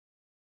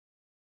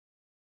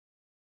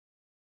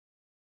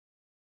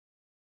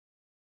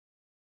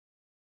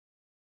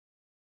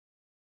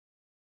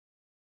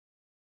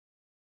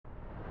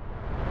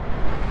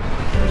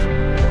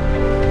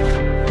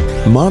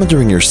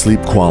Monitoring your sleep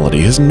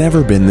quality has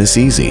never been this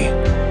easy.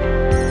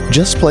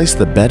 Just place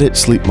the Beddit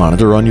sleep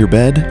monitor on your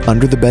bed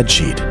under the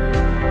bedsheet.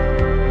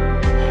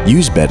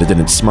 Use Beddit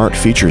and its smart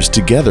features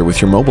together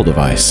with your mobile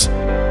device.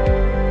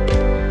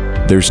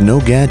 There's no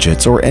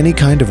gadgets or any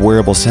kind of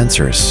wearable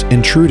sensors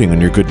intruding on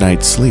your good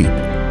night's sleep.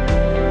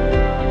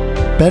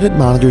 Beddit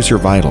monitors your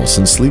vitals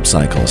and sleep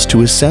cycles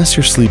to assess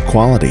your sleep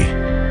quality.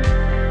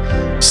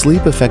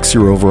 Sleep affects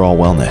your overall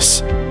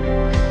wellness.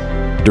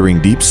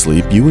 During deep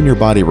sleep, you and your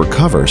body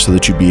recover so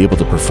that you'd be able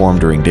to perform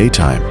during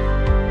daytime.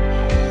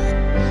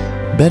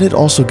 Beddit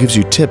also gives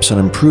you tips on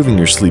improving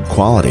your sleep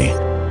quality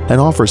and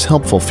offers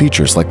helpful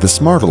features like the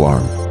Smart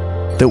Alarm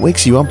that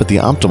wakes you up at the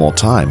optimal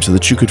time so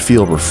that you could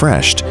feel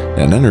refreshed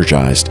and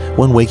energized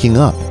when waking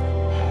up.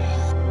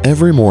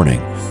 Every morning,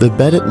 the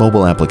Beddit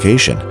mobile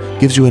application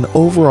gives you an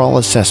overall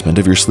assessment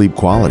of your sleep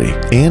quality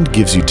and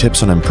gives you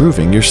tips on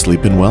improving your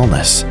sleep and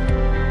wellness.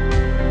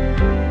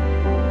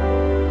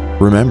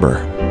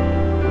 Remember,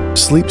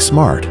 sleep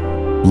smart,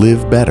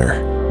 live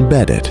better,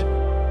 Beddit.